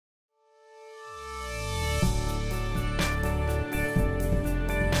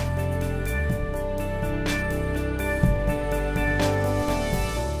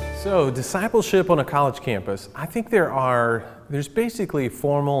So discipleship on a college campus, I think there's basically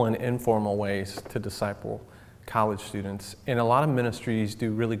formal and informal ways to disciple college students. And a lot of ministries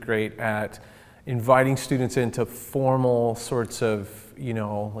do really great at inviting students into formal sorts of,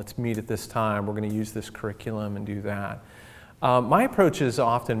 let's meet at this time, we're going to use this curriculum and do that. My approach has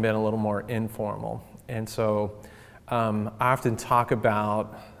often been a little more informal. And so I often talk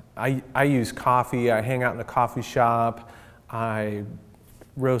about, I use coffee, I hang out in a coffee shop, I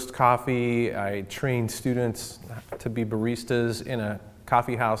roast coffee, I train students to be baristas in a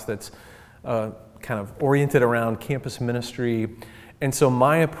coffee house that's kind of oriented around campus ministry. And so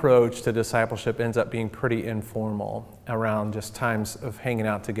my approach to discipleship ends up being pretty informal around just times of hanging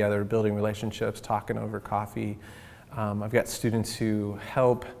out together, building relationships, talking over coffee. I've got students who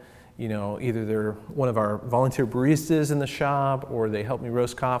help, either they're one of our volunteer baristas in the shop or they help me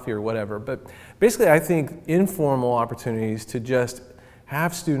roast coffee or whatever. But basically I think informal opportunities to just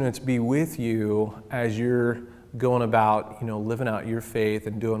have students be with you as you're going about, living out your faith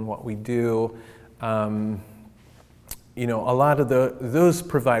and doing what we do. A lot of those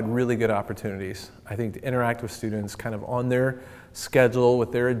provide really good opportunities, I think, to interact with students kind of on their schedule,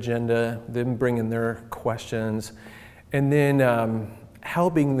 with their agenda, them bringing their questions, and then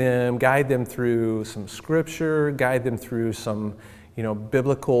helping them, guide them through some scripture, guide them through some,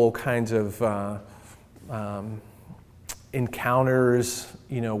 biblical kinds of encounters,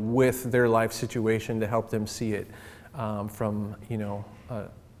 with their life situation to help them see it from,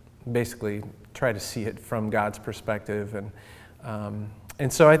 basically try to see it from God's perspective.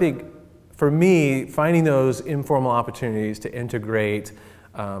 And so I think for me, finding those informal opportunities to integrate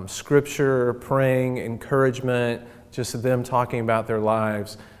scripture, praying, encouragement, just them talking about their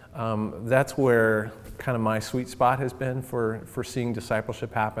lives, that's where kind of my sweet spot has been for seeing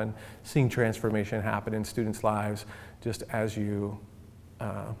discipleship happen, seeing transformation happen in students' lives, just as you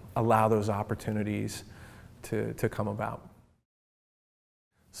allow those opportunities to come about.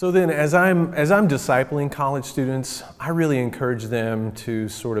 So then as I'm discipling college students, I really encourage them to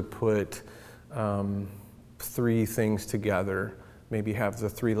sort of put three things together, maybe have the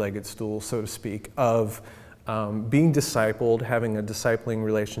three-legged stool, so to speak, of being discipled, having a discipling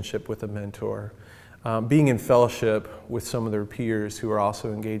relationship with a mentor, being in fellowship with some of their peers who are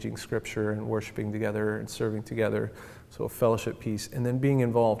also engaging scripture and worshiping together and serving together, so a fellowship piece, and then being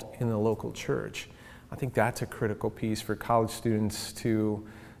involved in the local church. I think that's a critical piece for college students to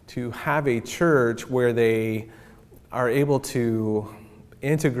have a church where they are able to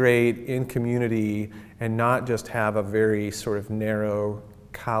integrate in community and not just have a very sort of narrow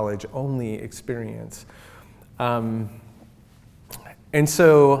college-only experience. And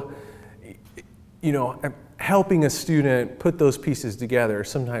so, helping a student put those pieces together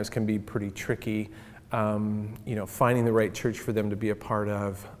sometimes can be pretty tricky. Finding the right church for them to be a part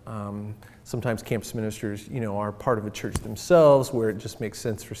of. Sometimes campus ministers, are part of a church themselves where it just makes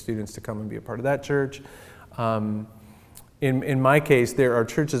sense for students to come and be a part of that church. In my case, there are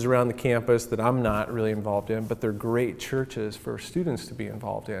churches around the campus that I'm not really involved in, but they're great churches for students to be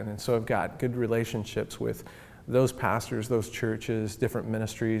involved in. And so I've got good relationships with those pastors, those churches, different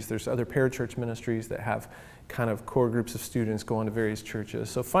ministries. There's other parachurch ministries that have kind of core groups of students going to various churches.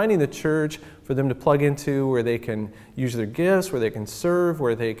 So finding the church for them to plug into where they can use their gifts, where they can serve,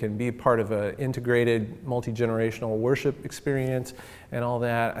 where they can be part of an integrated multi-generational worship experience and all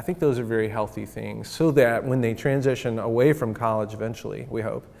that, I think those are very healthy things so that when they transition away from college eventually, we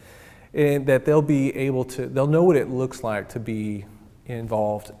hope, and that they'll know what it looks like to be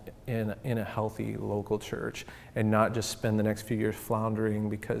involved in a healthy local church and not just spend the next few years floundering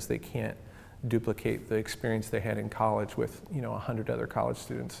because they can't duplicate the experience they had in college with 100 other college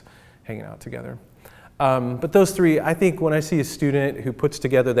students hanging out together. But those three, I think when I see a student who puts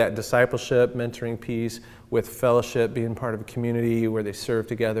together that discipleship, mentoring piece with fellowship, being part of a community where they serve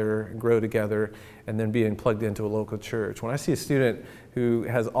together, grow together, and then being plugged into a local church. When I see a student who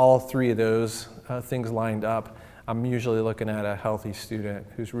has all three of those things lined up, I'm usually looking at a healthy student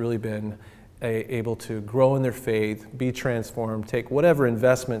who's really been able to grow in their faith, be transformed, take whatever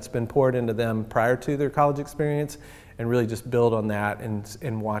investment's been poured into them prior to their college experience, and really just build on that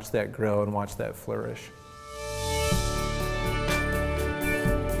and watch that grow and watch that flourish.